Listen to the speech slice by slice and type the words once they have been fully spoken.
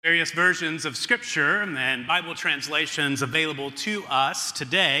Various versions of Scripture and Bible translations available to us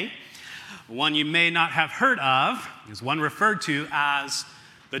today. One you may not have heard of is one referred to as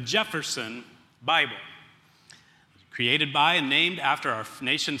the Jefferson Bible. Created by and named after our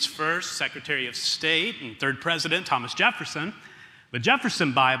nation's first Secretary of State and third President, Thomas Jefferson, the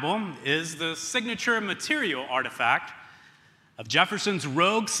Jefferson Bible is the signature material artifact of Jefferson's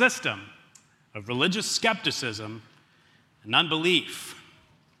rogue system of religious skepticism and unbelief.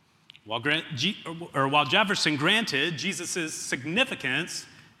 While Jefferson granted Jesus' significance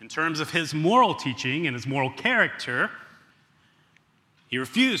in terms of his moral teaching and his moral character, he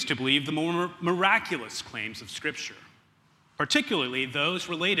refused to believe the more miraculous claims of Scripture, particularly those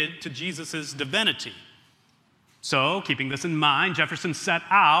related to Jesus' divinity. So, keeping this in mind, Jefferson set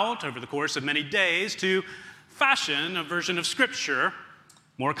out over the course of many days to fashion a version of Scripture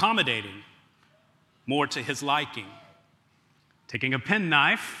more accommodating, more to his liking. Taking a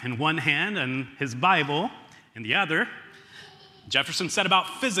penknife in one hand and his Bible in the other, Jefferson set about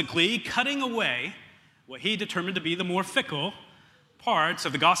physically cutting away what he determined to be the more fickle parts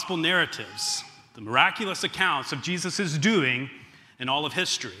of the gospel narratives, the miraculous accounts of Jesus' doing in all of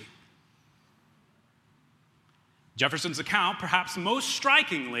history. Jefferson's account, perhaps most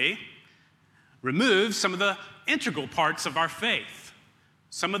strikingly, removes some of the integral parts of our faith,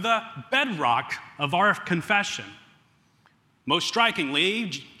 some of the bedrock of our confession. Most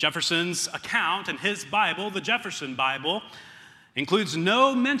strikingly, Jefferson's account in his Bible, the Jefferson Bible, includes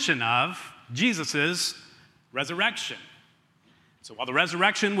no mention of Jesus' resurrection. So while the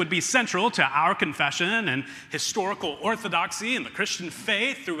resurrection would be central to our confession and historical orthodoxy and the Christian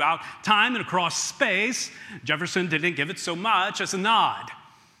faith throughout time and across space, Jefferson didn't give it so much as a nod.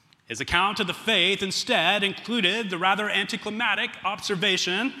 His account of the faith instead included the rather anticlimactic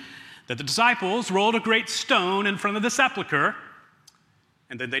observation that the disciples rolled a great stone in front of the sepulcher,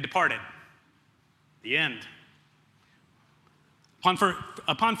 and then they departed. The end.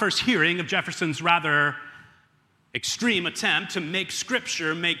 Upon first hearing of Jefferson's rather extreme attempt to make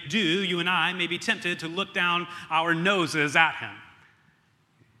Scripture make do, you and I may be tempted to look down our noses at him.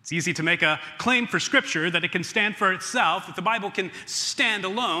 It's easy to make a claim for Scripture that it can stand for itself, that the Bible can stand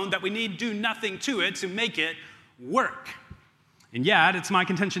alone, that we need do nothing to it to make it work. And yet, it's my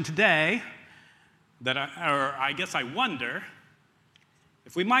contention today that, I wonder,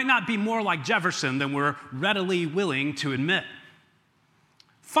 if we might not be more like Jefferson than we're readily willing to admit.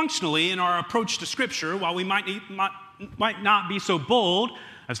 Functionally, in our approach to Scripture, while we might not be so bold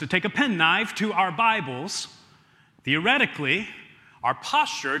as to take a penknife to our Bibles, theoretically, our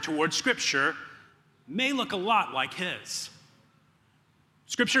posture towards Scripture may look a lot like his.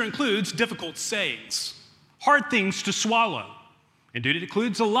 Scripture includes difficult sayings, hard things to swallow. Indeed, it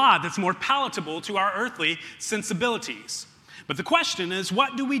includes a lot that's more palatable to our earthly sensibilities. But the question is,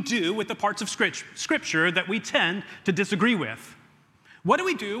 what do we do with the parts of Scripture that we tend to disagree with? What do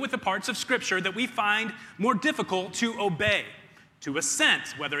we do with the parts of Scripture that we find more difficult to obey, to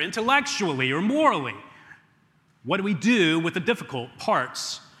assent, whether intellectually or morally? What do we do with the difficult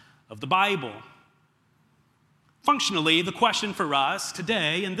parts of the Bible? Functionally, the question for us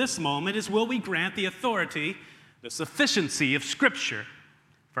today in this moment is, will we grant the authority, the sufficiency of Scripture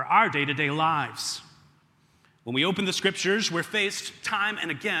for our day-to-day lives? When we open the Scriptures, we're faced time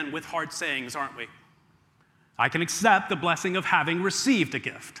and again with hard sayings, aren't we? I can accept the blessing of having received a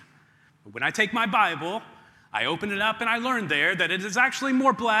gift. But when I take my Bible, I open it up and I learn there that it is actually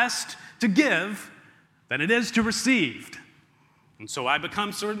more blessed to give than it is to receive. And so I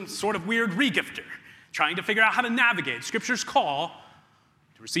become sort of weird regifter, trying to figure out how to navigate Scripture's call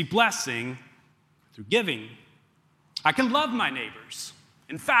to receive blessing through giving. I can love my neighbors.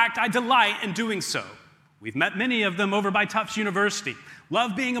 In fact, I delight in doing so. We've met many of them over by Tufts University.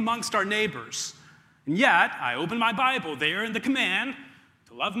 Love being amongst our neighbors. And yet, I open my Bible there in the command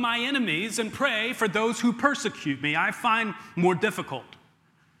to love my enemies and pray for those who persecute me. I find more difficult.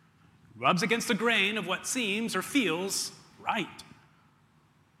 It rubs against the grain of what seems or feels right.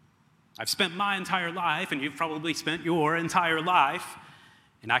 I've spent my entire life, and you've probably spent your entire life,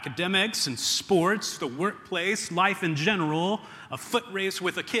 in academics and sports, the workplace, life in general, a foot race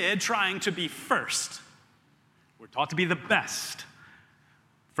with a kid trying to be first. We're taught to be the best.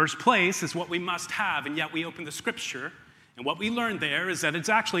 First place is what we must have, and yet we open the Scripture, and what we learn there is that it's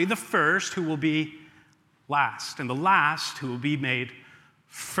actually the first who will be last, and the last who will be made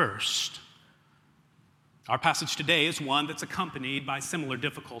first. Our passage today is one that's accompanied by similar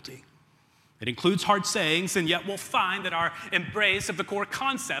difficulty. It includes hard sayings, and yet we'll find that our embrace of the core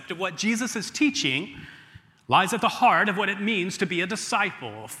concept of what Jesus is teaching lies at the heart of what it means to be a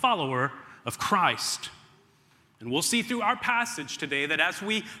disciple, a follower of Christ. And we'll see through our passage today that as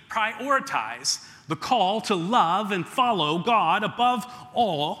we prioritize the call to love and follow God above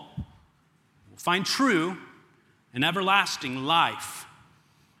all, we'll find true and everlasting life.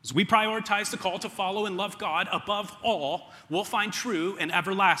 As we prioritize the call to follow and love God above all, we'll find true and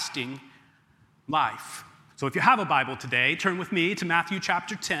everlasting life. So if you have a Bible today, turn with me to Matthew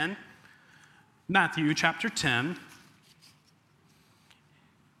chapter 10. Matthew chapter 10.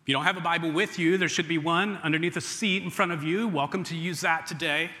 If you don't have a Bible with you, there should be one underneath a seat in front of you. Welcome to use that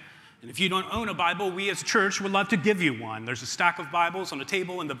today. And if you don't own a Bible, we as a church would love to give you one. There's a stack of Bibles on a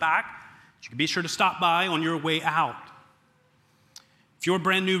table in the back. You can be sure to stop by on your way out. If you're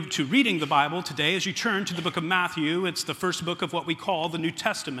brand new to reading the Bible today, as you turn to the book of Matthew, it's the first book of what we call the New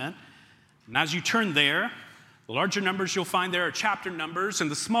Testament. And as you turn there, the larger numbers you'll find there are chapter numbers,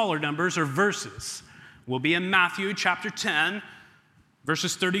 and the smaller numbers are verses. We'll be in Matthew chapter 10,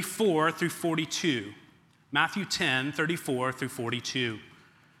 verses 34 through 42. Matthew 10, 34 through 42.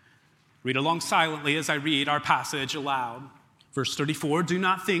 Read along silently as I read our passage aloud. Verse 34, do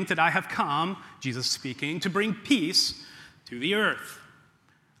not think that I have come, Jesus speaking, to bring peace to the earth.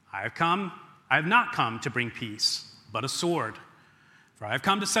 I have not come to bring peace, but a sword. For I have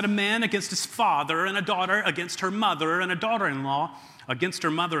come to set a man against his father, and a daughter against her mother, and a daughter-in-law against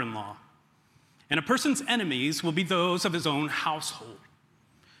her mother-in-law. And a person's enemies will be those of his own household.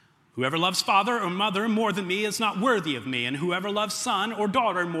 Whoever loves father or mother more than me is not worthy of me, and whoever loves son or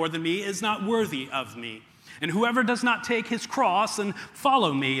daughter more than me is not worthy of me. And whoever does not take his cross and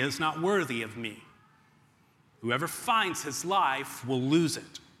follow me is not worthy of me. Whoever finds his life will lose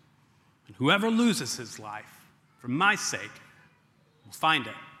it, and whoever loses his life for my sake will find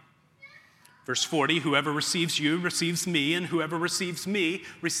it. Verse 40, whoever receives you receives me, and whoever receives me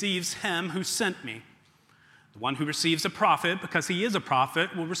receives him who sent me. The one who receives a prophet because he is a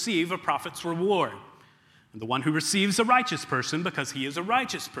prophet will receive a prophet's reward. And the one who receives a righteous person because he is a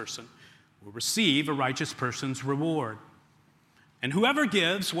righteous person will receive a righteous person's reward. And whoever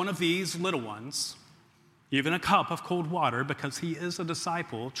gives one of these little ones even a cup of cold water because he is a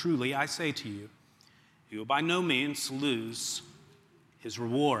disciple, truly I say to you, he will by no means lose his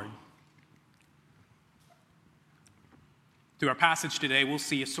reward. Through our passage today, we'll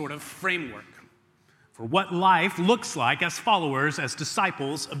see a sort of framework for what life looks like as followers, as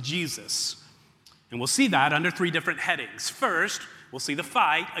disciples of Jesus. And we'll see that under three different headings. First, we'll see the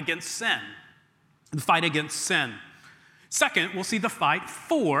fight against sin. The fight against sin. Second, we'll see the fight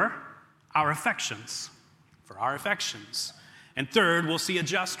for our affections. For our affections. And third, we'll see a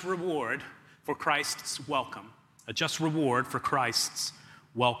just reward for Christ's welcome. A just reward for Christ's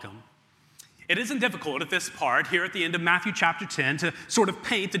welcome. It isn't difficult at this part, here at the end of Matthew chapter 10, to sort of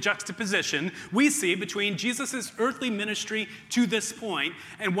paint the juxtaposition we see between Jesus' earthly ministry to this point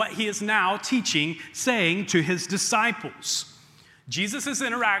and what he is now teaching, saying to his disciples. Jesus'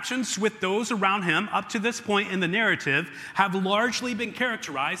 interactions with those around him up to this point in the narrative have largely been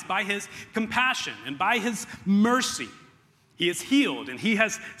characterized by his compassion and by his mercy. He has healed and he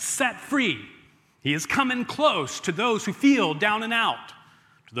has set free. He has come in close to those who feel down and out,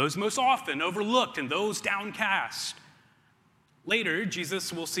 to those most often overlooked and those downcast. Later,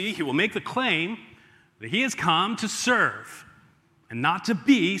 Jesus will see, he will make the claim that he has come to serve and not to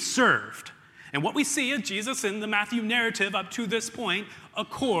be served. And what we see of Jesus in the Matthew narrative up to this point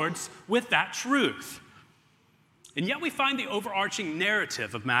accords with that truth. And yet we find the overarching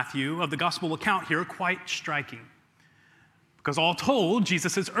narrative of Matthew, of the gospel account here, quite striking. Because all told,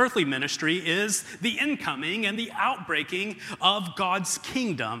 Jesus' earthly ministry is the incoming and the outbreaking of God's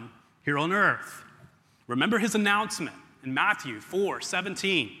kingdom here on earth. Remember his announcement in Matthew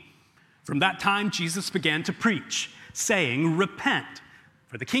 4:17. From that time, Jesus began to preach, saying, "Repent,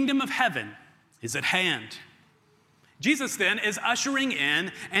 for the kingdom of heaven is at hand." Jesus then is ushering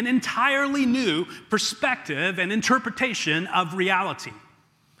in an entirely new perspective and interpretation of reality.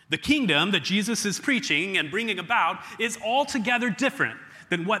 The kingdom that Jesus is preaching and bringing about is altogether different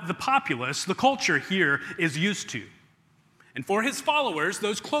than what the populace, the culture here, is used to. And for his followers,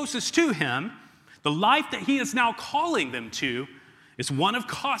 those closest to him, the life that he is now calling them to is one of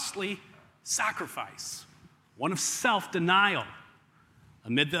costly sacrifice, one of self-denial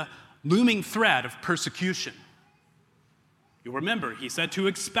amid the looming threat of persecution. You'll remember, he said to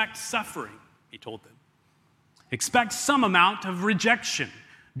expect suffering, he told them. Expect some amount of rejection.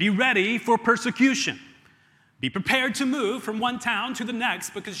 Be ready for persecution. Be prepared to move from one town to the next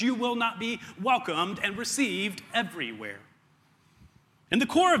because you will not be welcomed and received everywhere. In the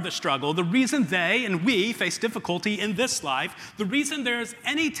core of the struggle, the reason they and we face difficulty in this life, the reason there is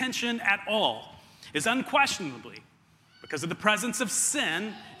any tension at all, is unquestionably because of the presence of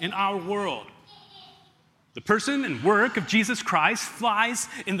sin in our world. The person and work of Jesus Christ flies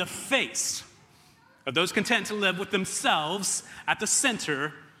in the face of those content to live with themselves at the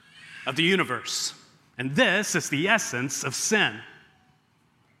center of the universe. And this is the essence of sin.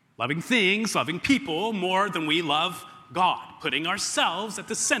 Loving things, loving people more than we love God, putting ourselves at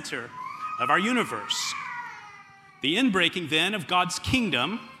the center of our universe. The inbreaking then of God's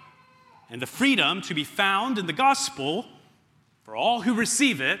kingdom and the freedom to be found in the gospel for all who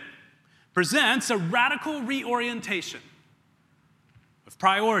receive it presents a radical reorientation of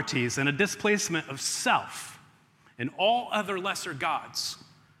priorities and a displacement of self and all other lesser gods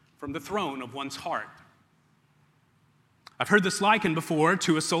from the throne of one's heart. I've heard this likened before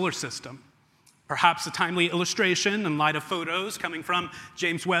to a solar system, perhaps a timely illustration in light of photos coming from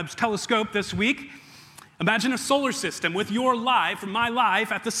James Webb's telescope this week. Imagine a solar system with your life, or my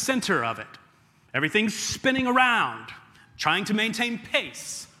life, at the center of it. Everything's spinning around, trying to maintain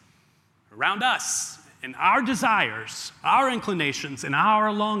pace around us and our desires, our inclinations, and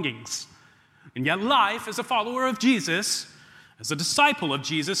our longings. And yet life as a follower of Jesus, as a disciple of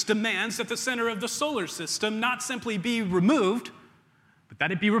Jesus, demands that the center of the solar system not simply be removed, but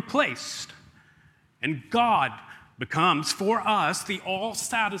that it be replaced. And God becomes for us the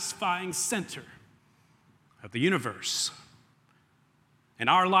all-satisfying center of the universe. And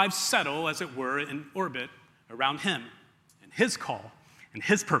our lives settle, as it were, in orbit around Him and His call and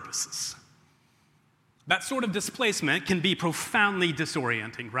His purposes. That sort of displacement can be profoundly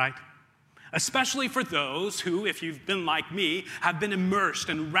disorienting, right? Especially for those who, if you've been like me, have been immersed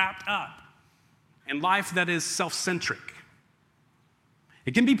and wrapped up in life that is self-centric.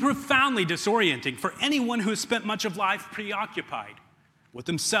 It can be profoundly disorienting for anyone who has spent much of life preoccupied with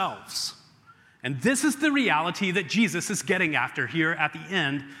themselves. And this is the reality that Jesus is getting after here at the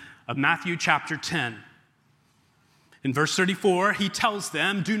end of Matthew chapter 10. In verse 34, he tells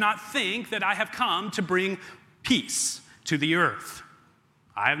them, "Do not think that I have come to bring peace to the earth.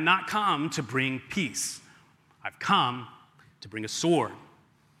 I have not come to bring peace. I've come to bring a sword."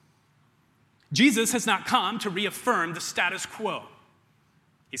 Jesus has not come to reaffirm the status quo.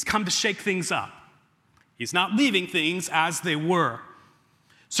 He's come to shake things up. He's not leaving things as they were.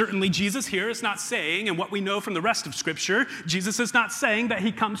 Certainly, Jesus here is not saying, and what we know from the rest of Scripture, Jesus is not saying that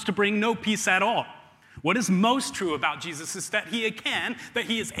he comes to bring no peace at all. What is most true about Jesus is that he can, that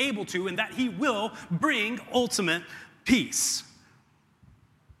he is able to, and that he will bring ultimate peace.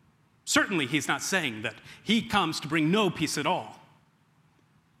 Certainly, he's not saying that he comes to bring no peace at all.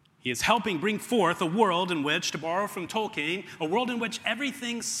 He is helping bring forth a world in which, to borrow from Tolkien, a world in which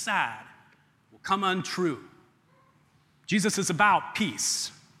everything sad will come untrue. Jesus is about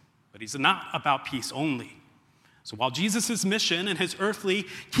peace, but he's not about peace only. So while Jesus' mission and his earthly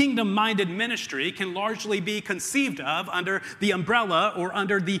kingdom-minded ministry can largely be conceived of under the umbrella or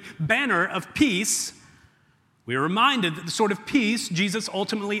under the banner of peace, we are reminded that the sort of peace Jesus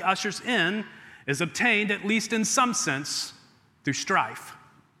ultimately ushers in is obtained, at least in some sense, through strife.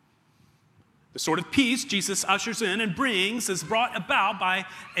 The sort of peace Jesus ushers in and brings is brought about by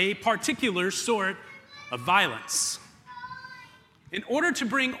a particular sort of violence. In order to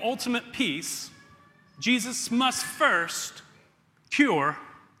bring ultimate peace, Jesus must first cure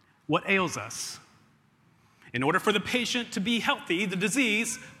what ails us. In order for the patient to be healthy, the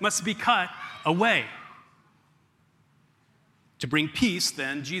disease must be cut away. To bring peace,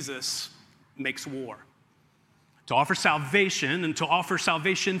 then, Jesus makes war. To offer salvation, and to offer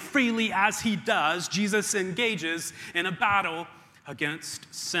salvation freely as he does, Jesus engages in a battle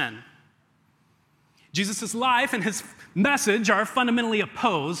against sin. Jesus' life and his message are fundamentally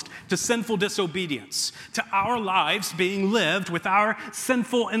opposed to sinful disobedience, to our lives being lived with our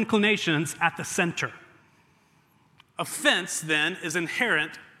sinful inclinations at the center. Offense, then, is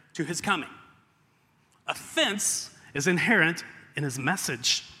inherent to his coming. Offense is inherent in his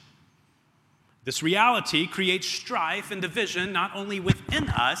message. This reality creates strife and division not only within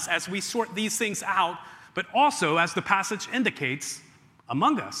us as we sort these things out, but also, as the passage indicates,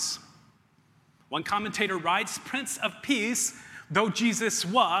 among us. One commentator writes, "Prince of Peace, though Jesus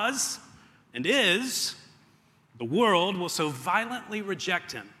was and is, the world will so violently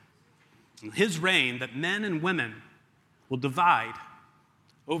reject him in his reign that men and women will divide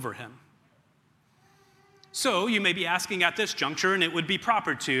over him." So you may be asking at this juncture, and it would be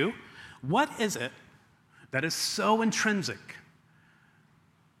proper to, what is it that is so intrinsic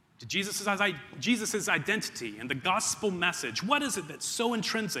to Jesus' identity and the gospel message? What is it that's so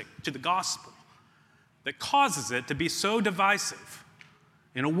intrinsic to the gospel that causes it to be so divisive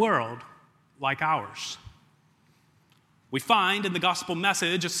in a world like ours? We find in the gospel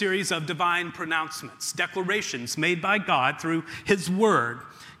message a series of divine pronouncements, declarations made by God through his word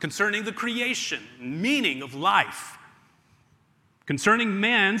concerning the creation and meaning of life, concerning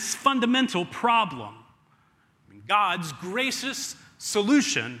man's fundamental problem, and God's gracious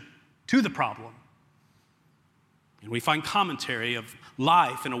solution to the problem. And we find commentary of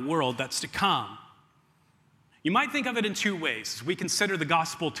life in a world that's to come. You might think of it in two ways as we consider the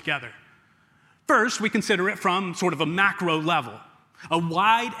gospel together. First, we consider it from sort of a macro level, a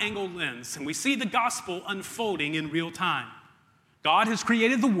wide-angle lens, and we see the gospel unfolding in real time. God has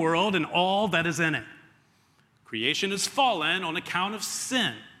created the world and all that is in it. Creation has fallen on account of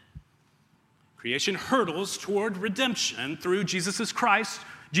sin. Creation hurtles toward redemption through Jesus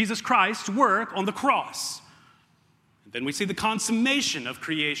Christ's work on the cross. And then we see the consummation of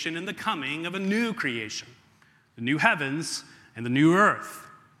creation and the coming of a new creation, the new heavens and the new earth.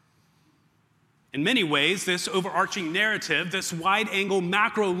 In many ways, this overarching narrative, this wide-angle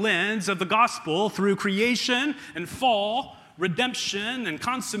macro lens of the gospel through creation and fall, redemption and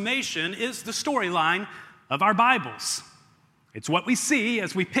consummation is the storyline of our Bibles. It's what we see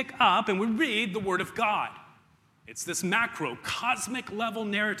as we pick up and we read the Word of God. It's this macro, cosmic level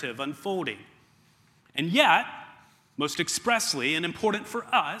narrative unfolding. And yet, most expressly and important for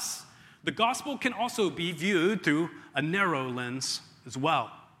us, the gospel can also be viewed through a narrow lens as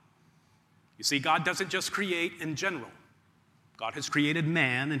well. You see, God doesn't just create in general. God has created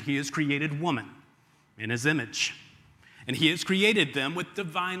man and he has created woman in his image. And he has created them with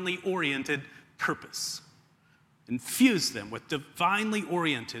divinely oriented purpose. Infused them with divinely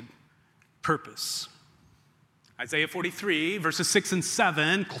oriented purpose. Isaiah 43, verses 6 and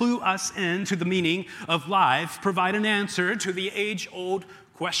 7, clue us into the meaning of life, provide an answer to the age-old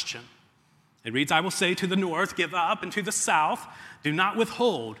question. It reads, I will say to the north, give up, and to the south, do not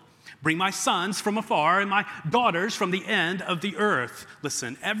withhold. Bring my sons from afar and my daughters from the end of the earth.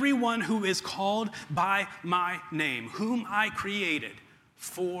 Listen, everyone who is called by my name, whom I created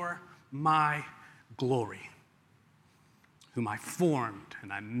for my glory, whom I formed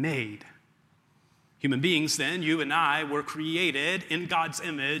and I made. Human beings then, you and I, were created in God's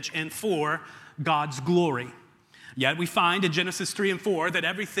image and for God's glory. Yet we find in Genesis 3 and 4 that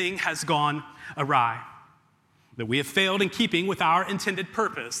everything has gone awry. That we have failed in keeping with our intended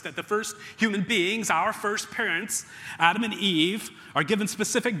purpose, that the first human beings, our first parents, Adam and Eve, are given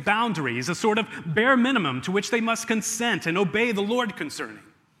specific boundaries, a sort of bare minimum to which they must consent and obey the Lord concerning.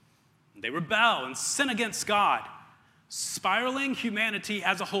 They rebel and sin against God, spiraling humanity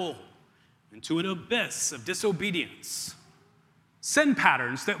as a whole into an abyss of disobedience. Sin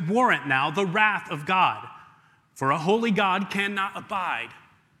patterns that warrant now the wrath of God, for a holy God cannot abide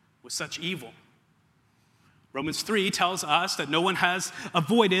with such evil. Romans 3 tells us that no one has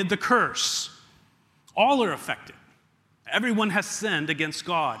avoided the curse. All are affected. Everyone has sinned against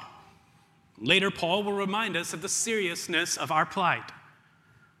God. Later, Paul will remind us of the seriousness of our plight,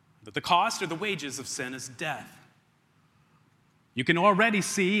 that the cost or the wages of sin is death. You can already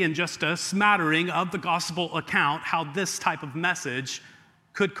see in just a smattering of the gospel account how this type of message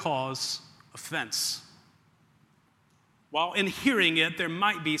could cause offense. While in hearing it, there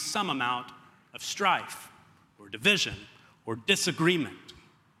might be some amount of strife, or division, or disagreement.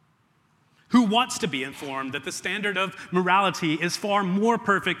 Who wants to be informed that the standard of morality is far more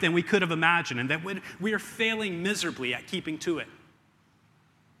perfect than we could have imagined and that we are failing miserably at keeping to it?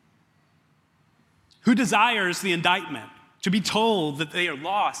 Who desires the indictment, to be told that they are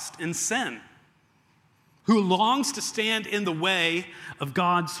lost in sin? Who longs to stand in the way of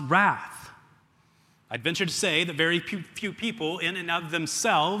God's wrath? I'd venture to say that very few people in and of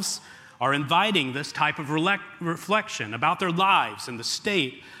themselves are inviting this type of reflection about their lives and the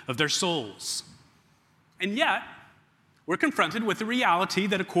state of their souls. And yet, we're confronted with the reality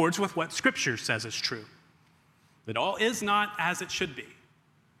that accords with what Scripture says is true, that all is not as it should be,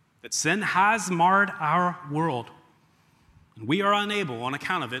 that sin has marred our world, and we are unable, on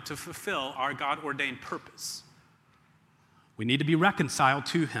account of it, to fulfill our God-ordained purpose. We need to be reconciled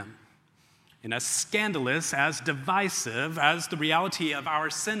to Him. And as scandalous, as divisive as the reality of our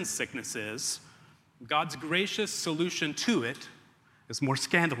sin sickness is, God's gracious solution to it is more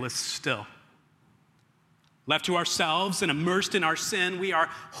scandalous still. Left to ourselves and immersed in our sin, we are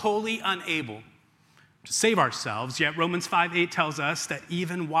wholly unable to save ourselves. Yet Romans 5:8 tells us that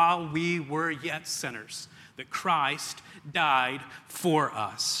even while we were yet sinners, that Christ died for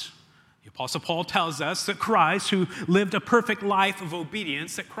us. The Apostle Paul tells us that Christ, who lived a perfect life of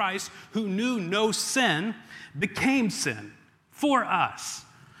obedience, that Christ, who knew no sin, became sin for us,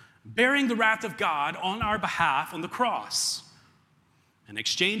 bearing the wrath of God on our behalf on the cross. In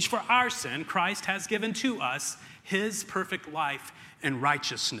exchange for our sin, Christ has given to us his perfect life and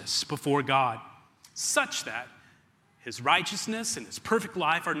righteousness before God, such that his righteousness and his perfect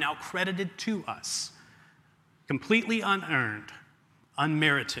life are now credited to us, completely unearned,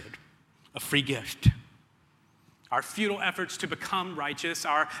 unmerited, a free gift. Our futile efforts to become righteous,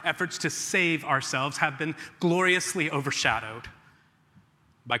 our efforts to save ourselves, have been gloriously overshadowed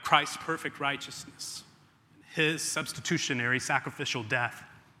by Christ's perfect righteousness and his substitutionary sacrificial death.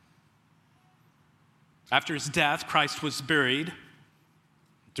 After his death, Christ was buried.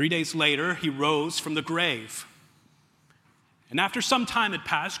 3 days later, he rose from the grave. And after some time had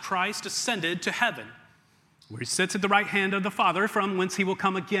passed, Christ ascended to heaven, where he sits at the right hand of the Father, from whence he will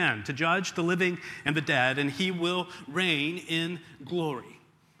come again to judge the living and the dead, and he will reign in glory.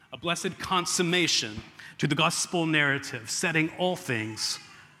 A blessed consummation to the gospel narrative, setting all things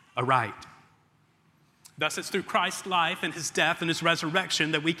aright. Thus, it's through Christ's life and his death and his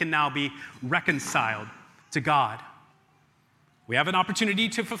resurrection that we can now be reconciled to God. We have an opportunity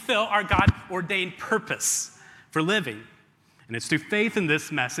to fulfill our God-ordained purpose for living. And it's through faith in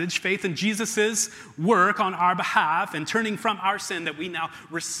this message, faith in Jesus' work on our behalf and turning from our sin, that we now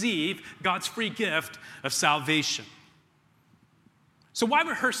receive God's free gift of salvation. So why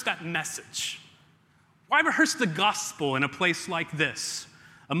rehearse that message? Why rehearse the gospel in a place like this,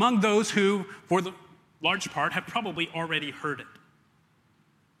 among those who, for the large part, have probably already heard it?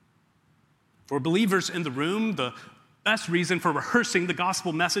 For believers in the room, the best reason for rehearsing the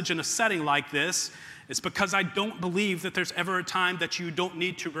gospel message in a setting like this is because I don't believe that there's ever a time that you don't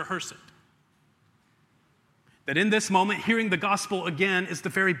need to rehearse it. That in this moment, hearing the gospel again is the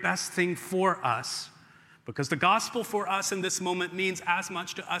very best thing for us, because the gospel for us in this moment means as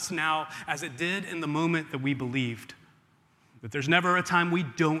much to us now as it did in the moment that we believed. That there's never a time we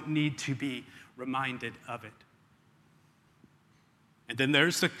don't need to be reminded of it. And then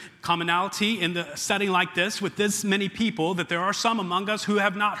there's the commonality in the setting like this with this many people, that there are some among us who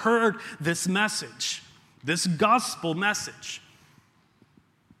have not heard this message, this gospel message.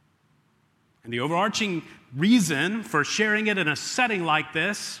 And the overarching reason for sharing it in a setting like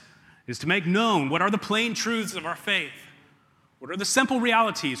this is to make known what are the plain truths of our faith. What are the simple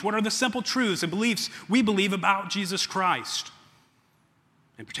realities? What are the simple truths and beliefs we believe about Jesus Christ?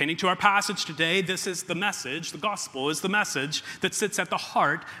 And pertaining to our passage today, this is the message, the gospel is the message that sits at the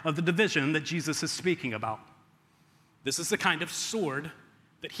heart of the division that Jesus is speaking about. This is the kind of sword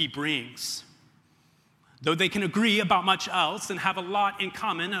that he brings. Though they can agree about much else and have a lot in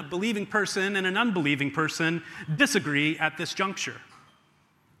common, a believing person and an unbelieving person disagree at this juncture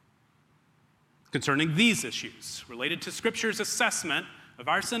concerning these issues related to Scripture's assessment of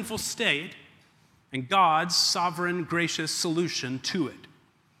our sinful state and God's sovereign, gracious solution to it.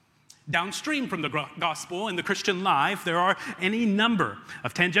 Downstream from the gospel in the Christian life, there are any number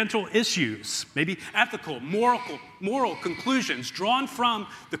of tangential issues, maybe ethical, moral conclusions drawn from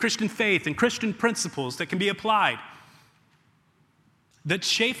the Christian faith and Christian principles that can be applied, that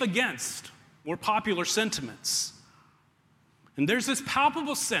chafe against more popular sentiments. And there's this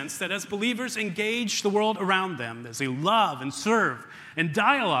palpable sense that as believers engage the world around them, as they love and serve and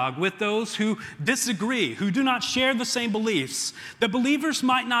dialogue with those who disagree, who do not share the same beliefs, that believers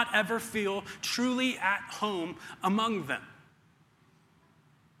might not ever feel truly at home among them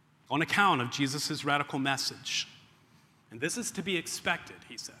on account of Jesus' radical message. And this is to be expected,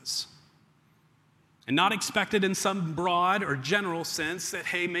 he says. And not expected in some broad or general sense that,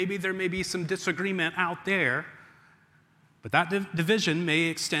 hey, maybe there may be some disagreement out there, but that division may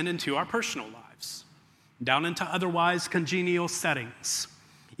extend into our personal lives, down into otherwise congenial settings,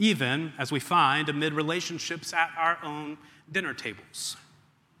 even as we find amid relationships at our own dinner tables.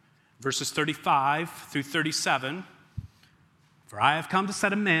 Verses 35 through 37, "For I have come to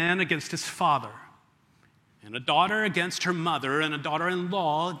set a man against his father, and a daughter against her mother, and a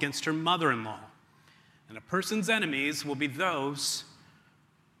daughter-in-law against her mother-in-law. And a person's enemies will be those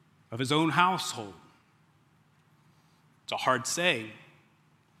of his own household." It's a hard saying.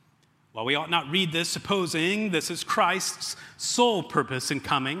 While we ought not read this supposing this is Christ's sole purpose in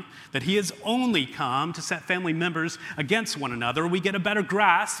coming, that he has only come to set family members against one another, we get a better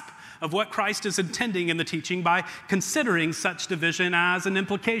grasp of what Christ is intending in the teaching by considering such division as an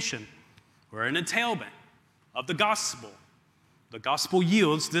implication or an entailment of the gospel. The gospel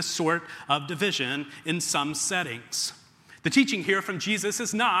yields this sort of division in some settings. The teaching here from Jesus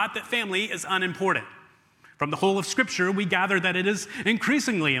is not that family is unimportant. From the whole of Scripture, we gather that it is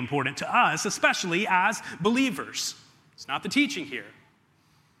increasingly important to us, especially as believers. It's not the teaching here.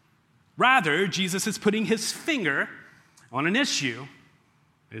 Rather, Jesus is putting his finger on an issue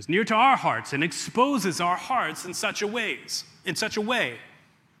is near to our hearts and exposes our hearts in such a way.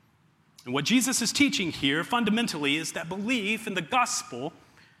 And what Jesus is teaching here fundamentally is that belief in the gospel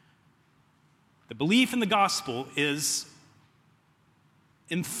is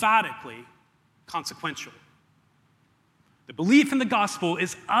emphatically consequential. The belief in the gospel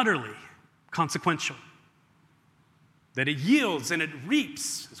is utterly consequential. That it yields and it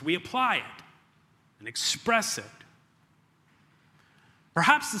reaps as we apply it and express it.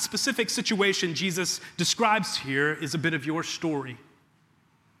 Perhaps the specific situation Jesus describes here is a bit of your story.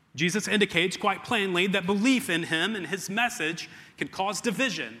 Jesus indicates quite plainly that belief in him and his message can cause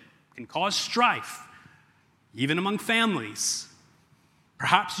division, can cause strife, even among families.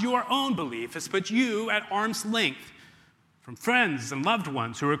 Perhaps your own belief has put you at arm's length from friends and loved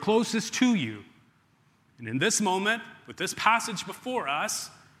ones who are closest to you. And in this moment, with this passage before us,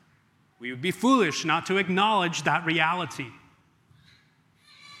 we would be foolish not to acknowledge that reality.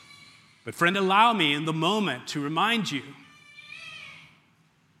 But friend, allow me in the moment to remind you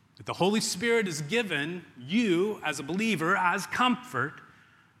that the Holy Spirit has given you as a believer as comfort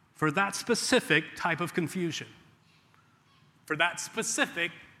for that specific type of confusion, for that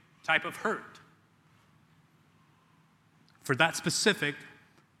specific type of hurt, for that specific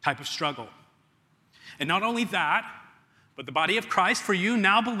type of struggle. And not only that, but the body of Christ for you,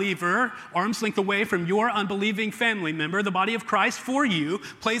 now believer, arm's length away from your unbelieving family member, the body of Christ for you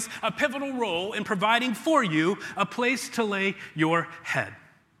plays a pivotal role in providing for you a place to lay your head.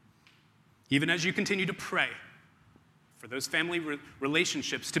 Even as you continue to pray for those family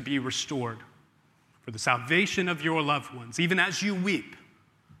relationships to be restored, for the salvation of your loved ones, even as you weep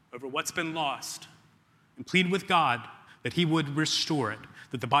over what's been lost and plead with God that he would restore it,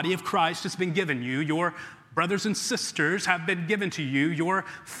 that the body of Christ has been given you, your brothers and sisters have been given to you, your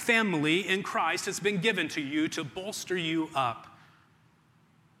family in Christ has been given to you to bolster you up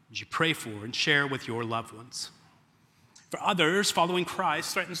as you pray for and share with your loved ones. For others, following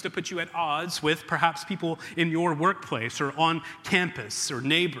Christ threatens to put you at odds with perhaps people in your workplace or on campus or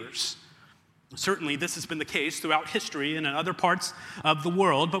neighbors. Certainly, this has been the case throughout history and in other parts of the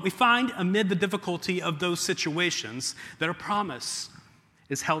world, but we find amid the difficulty of those situations that a promise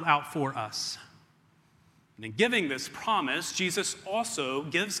is held out for us. And in giving this promise, Jesus also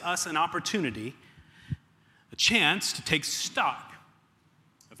gives us an opportunity, a chance to take stock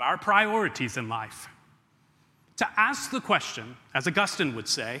of our priorities in life. To ask the question, as Augustine would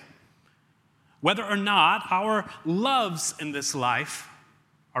say, whether or not our loves in this life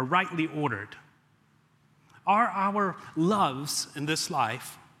are rightly ordered. Are our loves in this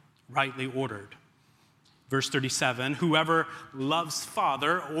life rightly ordered? Verse 37, whoever loves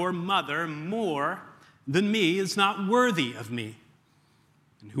father or mother more than me is not worthy of me.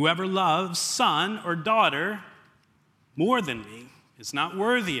 And whoever loves son or daughter more than me is not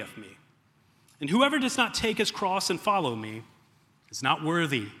worthy of me. And whoever does not take his cross and follow me is not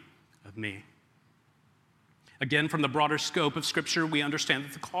worthy of me. Again, from the broader scope of Scripture, we understand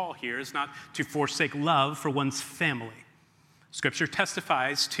that the call here is not to forsake love for one's family. Scripture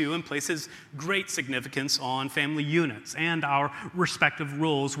testifies to and places great significance on family units and our respective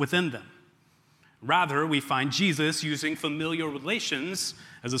roles within them. Rather, we find Jesus using familial relations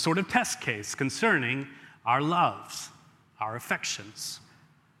as a sort of test case concerning our loves, our affections.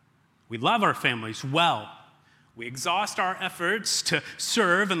 We love our families well. We exhaust our efforts to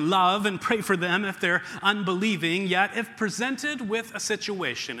serve and love and pray for them if they're unbelieving, yet if presented with a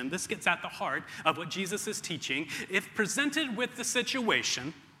situation, and this gets at the heart of what Jesus is teaching, if presented with the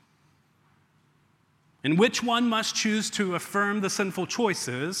situation in which one must choose to affirm the sinful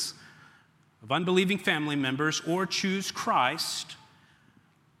choices of unbelieving family members or choose Christ,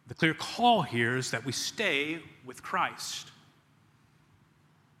 the clear call here is that we stay with Christ.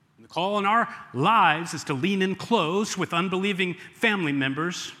 And the call in our lives is to lean in close with unbelieving family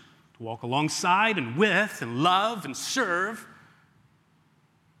members, to walk alongside and with and love and serve.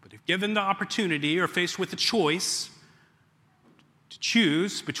 But if given the opportunity or faced with a choice to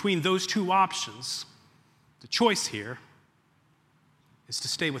choose between those two options, the choice here is to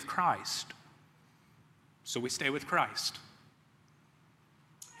stay with Christ. So we stay with Christ.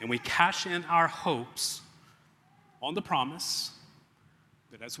 And we cash in our hopes on the promise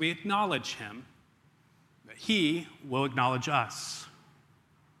that as we acknowledge him, that he will acknowledge us.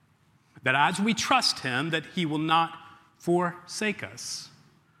 That as we trust him, that he will not forsake us.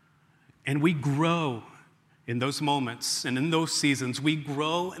 And we grow in those moments and in those seasons. We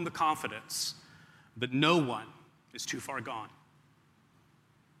grow in the confidence that no one is too far gone.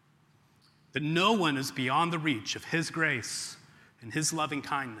 That no one is beyond the reach of his grace and his loving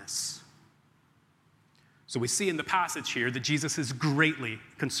kindness. So we see in the passage here that Jesus is greatly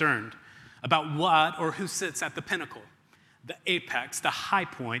concerned about what or who sits at the pinnacle, the apex, the high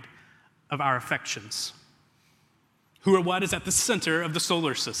point of our affections. Who or what is at the center of the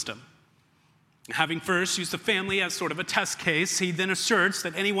solar system. Having first used the family as sort of a test case, he then asserts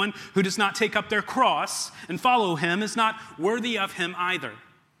that anyone who does not take up their cross and follow him is not worthy of him either.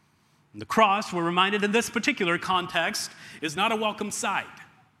 And the cross, we're reminded in this particular context, is not a welcome sight.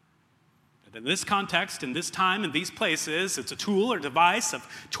 But in this context, in this time, in these places, it's a tool or device of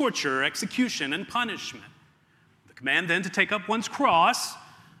torture, execution, and punishment. The command then to take up one's cross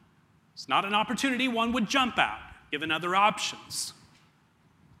is not an opportunity one would jump at, given other options.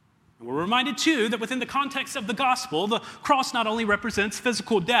 And we're reminded, too, that within the context of the gospel, the cross not only represents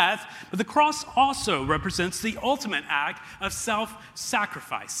physical death, but the cross also represents the ultimate act of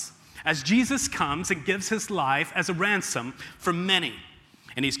self-sacrifice, as Jesus comes and gives his life as a ransom for many.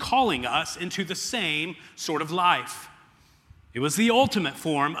 And he's calling us into the same sort of life. It was the ultimate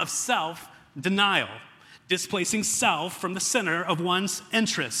form of self-denial, displacing self from the center of one's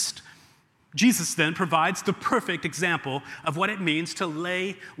interest. Jesus then provides the perfect example of what it means to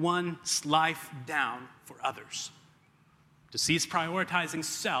lay one's life down for others, to cease prioritizing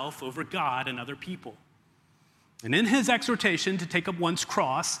self over God and other people. And in his exhortation to take up one's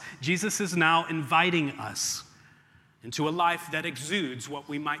cross, Jesus is now inviting us into a life that exudes what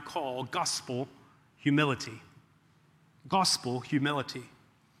we might call gospel humility. Gospel humility.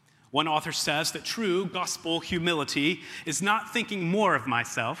 One author says that true gospel humility is not thinking more of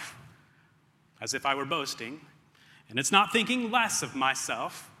myself, as if I were boasting, and it's not thinking less of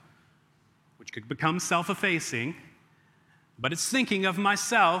myself, which could become self-effacing, but it's thinking of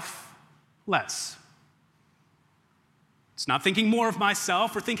myself less. It's not thinking more of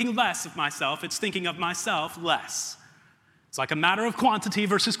myself or thinking less of myself, it's thinking of myself less. It's like a matter of quantity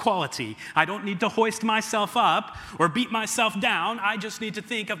versus quality. I don't need to hoist myself up or beat myself down. I just need to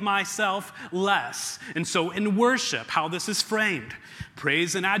think of myself less. And so in worship, how this is framed,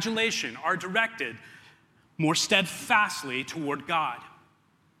 praise and adulation are directed more steadfastly toward God.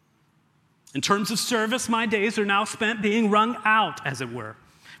 In terms of service, my days are now spent being wrung out, as it were,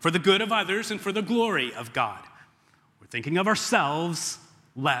 for the good of others and for the glory of God. We're thinking of ourselves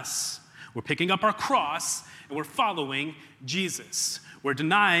less. We're picking up our cross and we're following Jesus. We're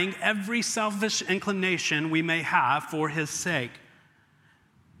denying every selfish inclination we may have for his sake.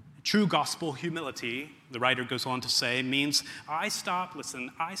 True gospel humility, the writer goes on to say, means I stop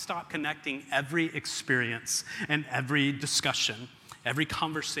connecting every experience and every discussion, every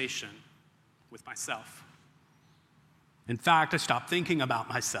conversation with myself. In fact, I stop thinking about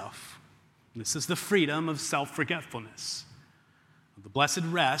myself. This is the freedom of self-forgetfulness, of the blessed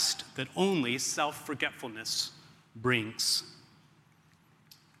rest that only self-forgetfulness brings.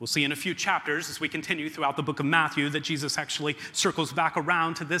 We'll see in a few chapters as we continue throughout the book of Matthew that Jesus actually circles back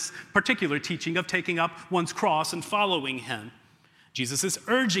around to this particular teaching of taking up one's cross and following him. Jesus is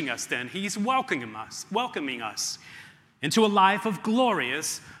urging us then, he's welcoming us into a life of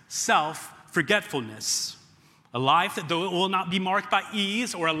glorious self-forgetfulness. A life that, though it will not be marked by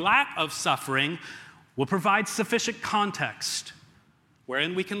ease or a lack of suffering, will provide sufficient context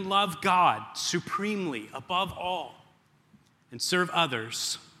wherein we can love God supremely above all and serve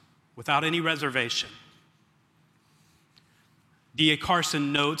others without any reservation. D.A.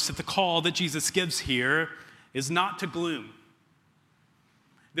 Carson notes that the call that Jesus gives here is not to gloom.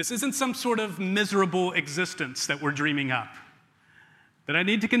 This isn't some sort of miserable existence that we're dreaming up. That I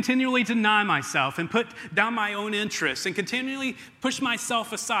need to continually deny myself and put down my own interests and continually push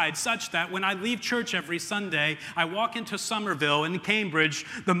myself aside such that when I leave church every Sunday, I walk into Somerville in Cambridge,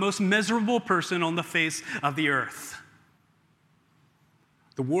 the most miserable person on the face of the earth.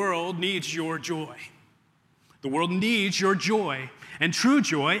 The world needs your joy. The world needs your joy. And true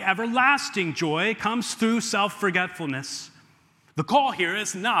joy, everlasting joy, comes through self-forgetfulness. The call here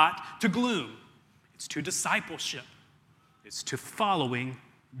is not to gloom. It's to discipleship. It's to following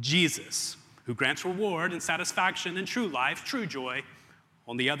Jesus, who grants reward and satisfaction and true life, true joy,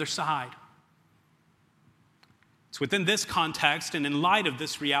 on the other side. It's within this context and in light of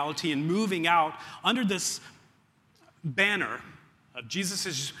this reality and moving out under this banner of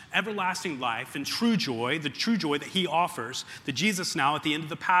Jesus' everlasting life and true joy, the true joy that he offers, that Jesus now at the end of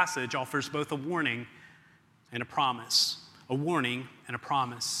the passage offers both a warning and a promise. A warning and a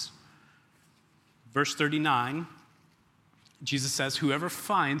promise. Verse 39, Jesus says, whoever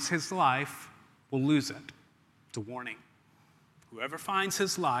finds his life will lose it. It's a warning. Whoever finds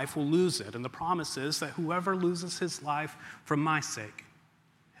his life will lose it. And the promise is that whoever loses his life for my sake,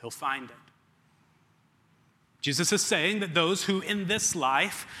 he'll find it. Jesus is saying that those who in this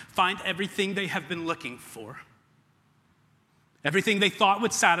life find everything they have been looking for, everything they thought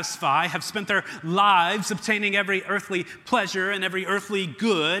would satisfy, have spent their lives obtaining every earthly pleasure and every earthly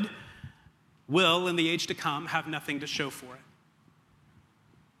good, will, in the age to come, have nothing to show for it.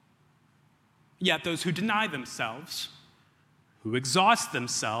 Yet those who deny themselves, who exhaust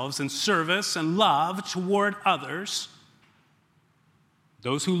themselves in service and love toward others,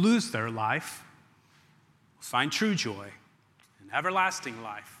 those who lose their life, find true joy and everlasting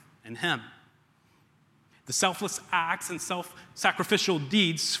life in Him. The selfless acts and self-sacrificial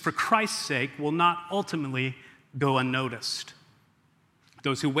deeds for Christ's sake will not ultimately go unnoticed.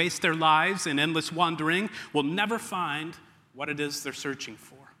 Those who waste their lives in endless wandering will never find what it is they're searching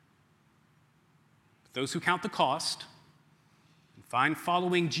for. But those who count the cost and find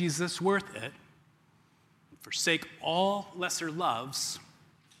following Jesus worth it, and forsake all lesser loves,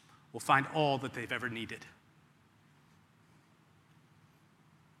 will find all that they've ever needed.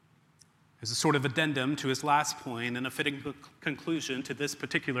 As a sort of addendum to his last point and a fitting conclusion to this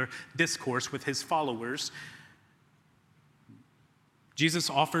particular discourse with his followers, Jesus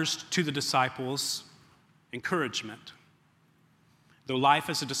offers to the disciples encouragement. Though life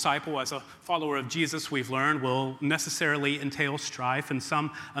as a disciple, as a follower of Jesus, we've learned, will necessarily entail strife and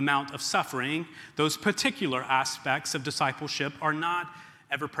some amount of suffering, those particular aspects of discipleship are not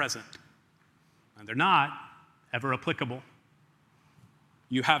ever present, and they're not ever applicable.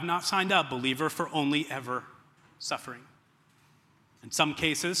 You have not signed up, believer, for only ever suffering. In some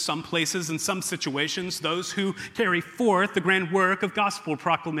cases, some places, and some situations, those who carry forth the grand work of gospel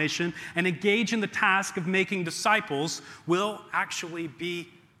proclamation and engage in the task of making disciples will actually be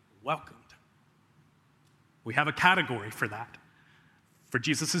welcomed. We have a category for that, for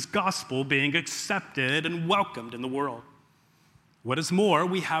Jesus' gospel being accepted and welcomed in the world. What is more,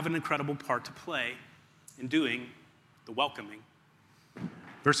 we have an incredible part to play in doing the welcoming.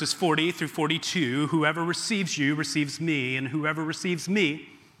 Verses 40 through 42, whoever receives you receives me, and whoever receives me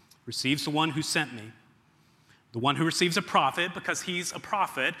receives the one who sent me. The one who receives a prophet, because he's a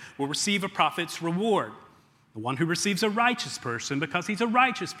prophet, will receive a prophet's reward. The one who receives a righteous person, because he's a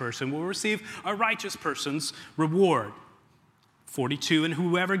righteous person, will receive a righteous person's reward. 42, and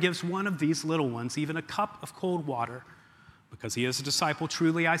whoever gives one of these little ones even a cup of cold water, because he is a disciple,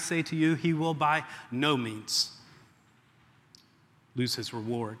 truly I say to you, he will by no means lose his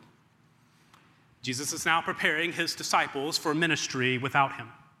reward. Jesus is now preparing his disciples for ministry without him.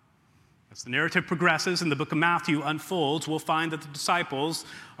 As the narrative progresses and the book of Matthew unfolds, we'll find that the disciples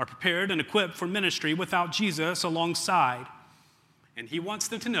are prepared and equipped for ministry without Jesus alongside. And he wants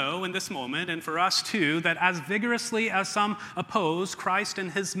them to know in this moment, and for us too, that as vigorously as some oppose Christ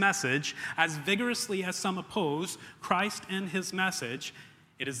and his message, as vigorously as some oppose Christ and his message,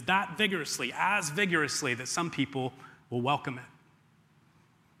 it is that vigorously, as vigorously, that some people will welcome it.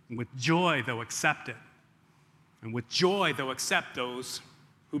 And with joy, they'll accept it. And with joy, they'll accept those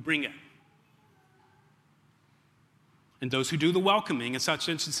who bring it. And those who do the welcoming in such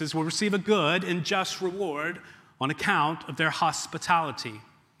instances will receive a good and just reward on account of their hospitality.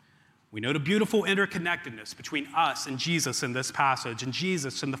 We note a beautiful interconnectedness between us and Jesus in this passage, and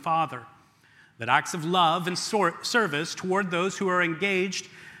Jesus and the Father. That acts of love and service toward those who are engaged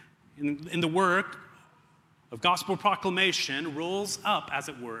in the work of gospel proclamation rolls up, as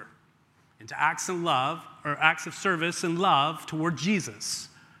it were, into acts of love, or acts of service and love toward Jesus,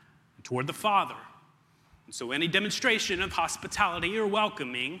 and toward the Father. And so any demonstration of hospitality or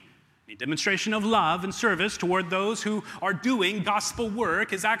welcoming, any demonstration of love and service toward those who are doing gospel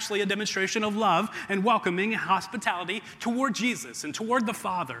work is actually a demonstration of love and welcoming and hospitality toward Jesus and toward the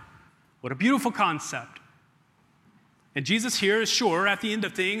Father. What a beautiful concept. And Jesus here is sure at the end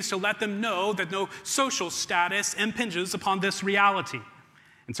of things to let them know that no social status impinges upon this reality.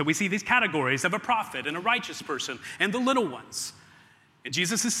 And so we see these categories of a prophet and a righteous person and the little ones. And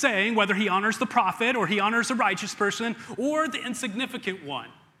Jesus is saying whether he honors the prophet or he honors a righteous person or the insignificant one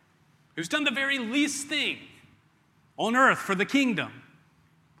who's done the very least thing on earth for the kingdom,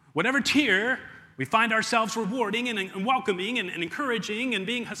 whatever tier we find ourselves rewarding and welcoming and encouraging and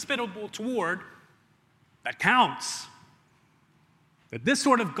being hospitable toward, that counts. That this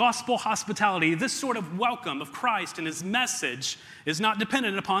sort of gospel hospitality, this sort of welcome of Christ and his message is not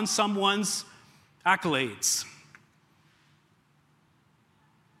dependent upon someone's accolades.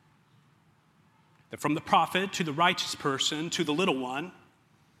 That from the prophet to the righteous person to the little one,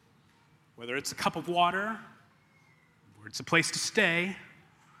 whether it's a cup of water, or it's a place to stay,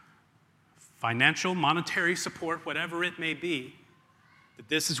 financial, monetary support, whatever it may be, that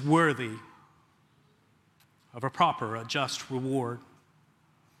this is worthy of a proper, a just reward.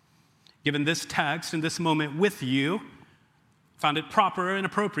 Given this text and this moment with you, found it proper and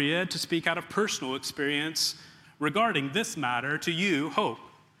appropriate to speak out of personal experience regarding this matter to you, Hope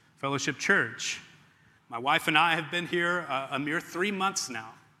Fellowship Church. My wife and I have been here a mere 3 months now.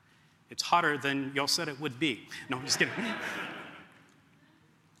 It's hotter than y'all said it would be. No, I'm just kidding.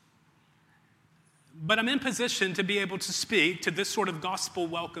 But I'm in position to be able to speak to this sort of gospel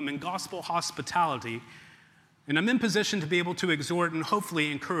welcome and gospel hospitality. And I'm in position to be able to exhort and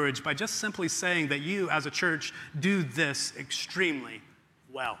hopefully encourage by just simply saying that you as a church do this extremely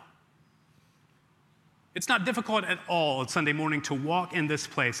well. It's not difficult at all on Sunday morning to walk in this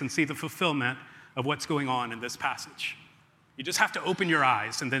place and see the fulfillment of what's going on in this passage. You just have to open your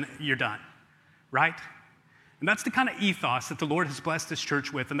eyes and then you're done, right? And that's the kind of ethos that the Lord has blessed this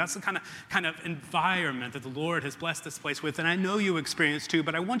church with, and that's the kind of environment that the Lord has blessed this place with, and I know you experience too,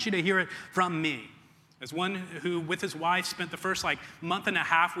 but I want you to hear it from me. As one who, with his wife, spent the first month and a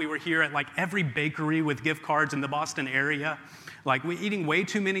half, we were here at every bakery with gift cards in the Boston area. We're eating way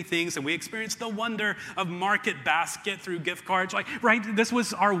too many things, and we experienced the wonder of Market Basket through gift cards. Right? This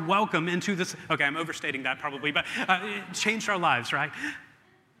was our welcome into this. Okay, I'm overstating that probably, but it changed our lives, right?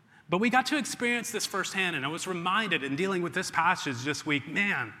 But we got to experience this firsthand, and I was reminded in dealing with this passage this week,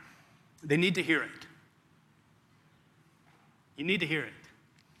 man, they need to hear it. You need to hear it.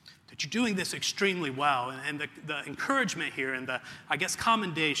 That you're doing this extremely well, and the encouragement here and the,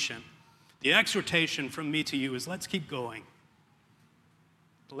 commendation, the exhortation from me to you is let's keep going.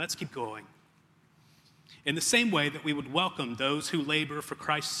 Let's keep going. In the same way that we would welcome those who labor for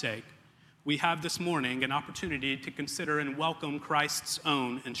Christ's sake, we have this morning an opportunity to consider and welcome Christ's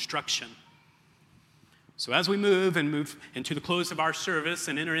own instruction. So as we move into the close of our service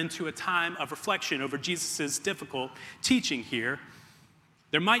and enter into a time of reflection over Jesus' difficult teaching here,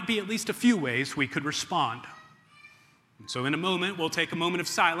 there might be at least a few ways we could respond. And so in a moment, we'll take a moment of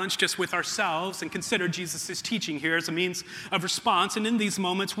silence just with ourselves and consider Jesus' teaching here as a means of response. And in these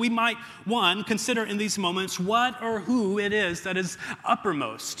moments, we might, one, consider in these moments what or who it is that is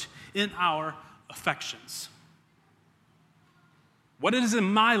uppermost in our affections. What it is in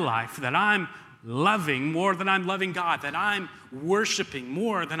my life that I'm loving more than I'm loving God, that I'm worshiping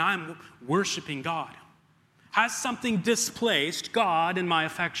more than I'm worshiping God. Has something displaced God in my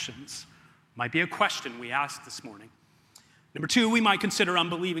affections? Might be a question we asked this morning. Number two, we might consider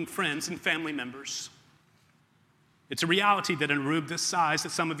unbelieving friends and family members. It's a reality that in a room this size,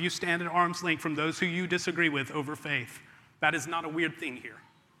 that some of you stand at arm's length from those who you disagree with over faith. That is not a weird thing here.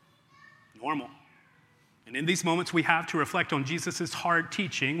 Normal. And in these moments we have to reflect on Jesus' hard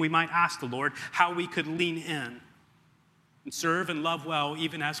teaching. We might ask the Lord how we could lean in and serve and love well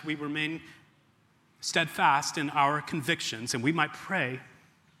even as we remain steadfast in our convictions, and we might pray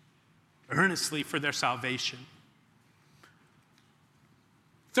earnestly for their salvation.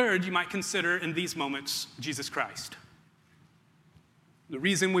 Third, you might consider in these moments Jesus Christ. The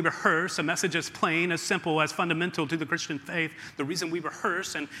reason we rehearse a message as plain, as simple, as fundamental to the Christian faith, the reason we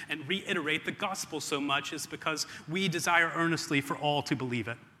rehearse and reiterate the gospel so much is because we desire earnestly for all to believe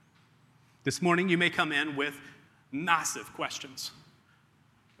it. This morning you may come in with massive questions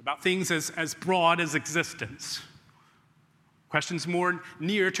about things as broad as existence. Questions more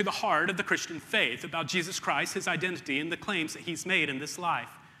near to the heart of the Christian faith about Jesus Christ, his identity, and the claims that he's made in this life.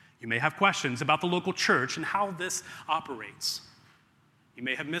 You may have questions about the local church and how this operates. You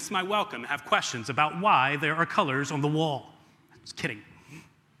may have missed my welcome and have questions about why there are colors on the wall. I'm just kidding.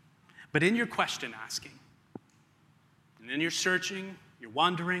 But in your question asking, and in your searching, your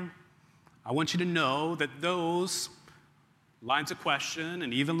wondering, I want you to know that those lines of question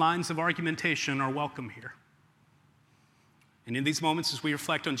and even lines of argumentation are welcome here. And in these moments, as we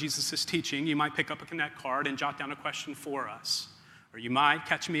reflect on Jesus' teaching, you might pick up a Connect card and jot down a question for us. Or you might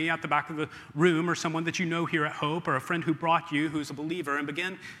catch me at the back of the room or someone that you know here at Hope or a friend who brought you who's a believer and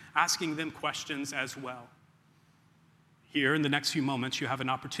begin asking them questions as well. Here in the next few moments, you have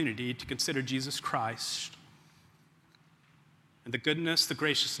an opportunity to consider Jesus Christ and the goodness, the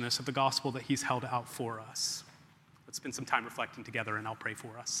graciousness of the gospel that he's held out for us. Let's spend some time reflecting together, and I'll pray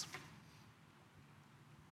for us.